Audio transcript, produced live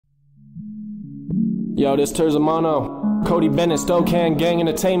Yo, this Terzamano, Cody Bennett, Stokan Gang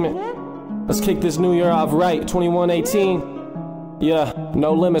Entertainment. Let's kick this new year off right, 2118. Yeah,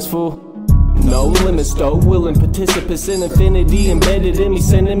 no limits, fool. No limits, though, willing participants in infinity embedded in me,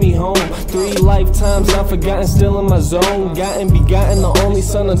 sending me home. 3 lifetimes, not forgotten, still in my zone. Gotten, begotten, the only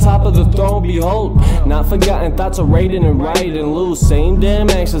son on top of the throne. Behold, not forgotten, thoughts are raiding and right and loose. Same damn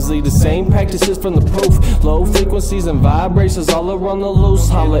actions lead the same practices from the proof. Low frequencies and vibrations all around the loose.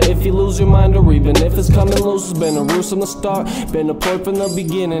 Holla if you lose your mind, or even if it's coming loose. It's been a ruse from the start, been a port from the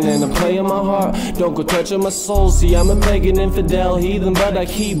beginning, and a play in my heart. Don't go touching my soul. See, I'm a pagan infidel heathen, but I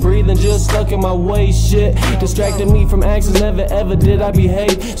keep breathing, just stuck in my way. Shit distracted me from actions, never ever did I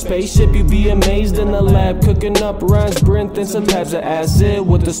behave. Spaceship, you be amazed in the lab, cooking up rhymes, breathing some types of acid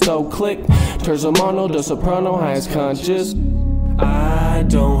with the stove click. Terzamano, the soprano, highest conscious. I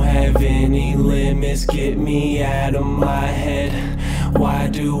don't have any limits, get me out of my head. Why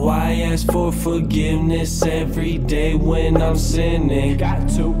do I ask for forgiveness every day when I'm sinning? Got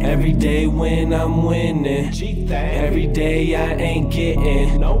to. Every day when I'm winning. Every day I ain't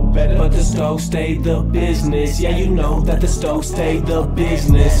getting no better, but the stove stay the business. Yeah, you know that the stove stay the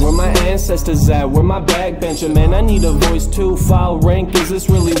business. Where my ancestors at? Where my backbencher? Man, I need a voice too. File rank, is this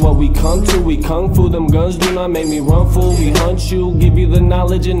really what we come to? We kung fu, them guns do not make me run, fool. We hunt you, give you the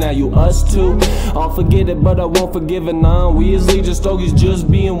knowledge, and now you us too. I'll forget it, but I won't forgive it now. We as legion stogies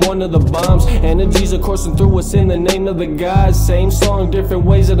just being one of the bombs. Energies are coursing through us in the name of the gods. Same song, different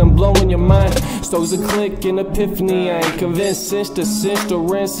ways that I'm blowing your mind. Stogies a click, an epiphany. I ain't convinced, cinch to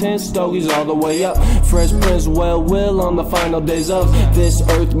rinse, hence stogies all the way up. Fresh Prince, well will on the final days of this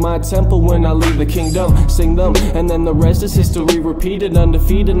earth, my temple. When I leave the kingdom, sing them, and then the rest is history. Repeated,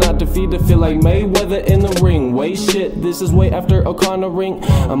 undefeated, not defeated. Feel like Mayweather in the ring. Wait, shit, this is way after O'Connor ring.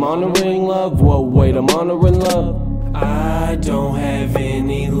 I'm honoring love. Whoa, wait, I'm honoring love. I don't have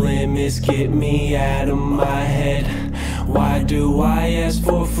any limits, get me out of my head. Why do I ask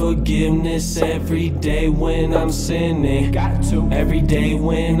for forgiveness every day when I'm sinning? Got to. Every day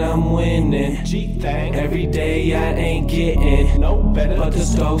when I'm winning. Every day I ain't getting no better, but the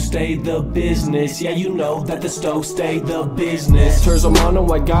stove stay the business. Yeah, you know that the stove stay the business. Terzamano,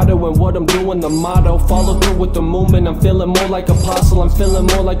 I got it when what I'm doing, the motto. Follow through with the movement, I'm feeling more like apostle. I'm feeling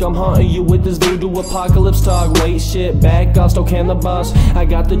more like I'm haunting you with this voodoo apocalypse talk. Wait, shit, back off, Stokan the boss. I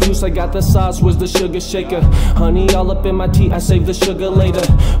got the juice, I got the sauce, where's the sugar shaker? Honey all up in my tea, I save the sugar later.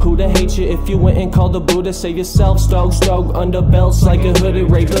 Who'd hate you if you went and called the Buddha? Save yourself, stoke, under belts like a hooded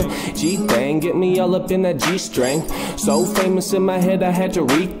raper. G-thang, get me all up in that G-string. So famous in my head, I had to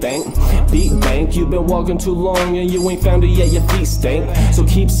rethink. Beat bank, you've been walking too long and you ain't found it yet, your feet stink. So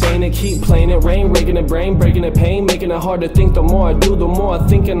keep saying it, keep playing it, rain, raking it, brain, breaking it, pain, making it hard to think. The more I do, the more I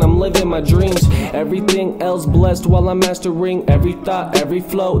think, and I'm living my dreams. Everything else blessed while I'm mastering every thought, every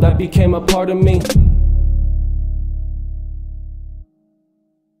flow that became a part of me.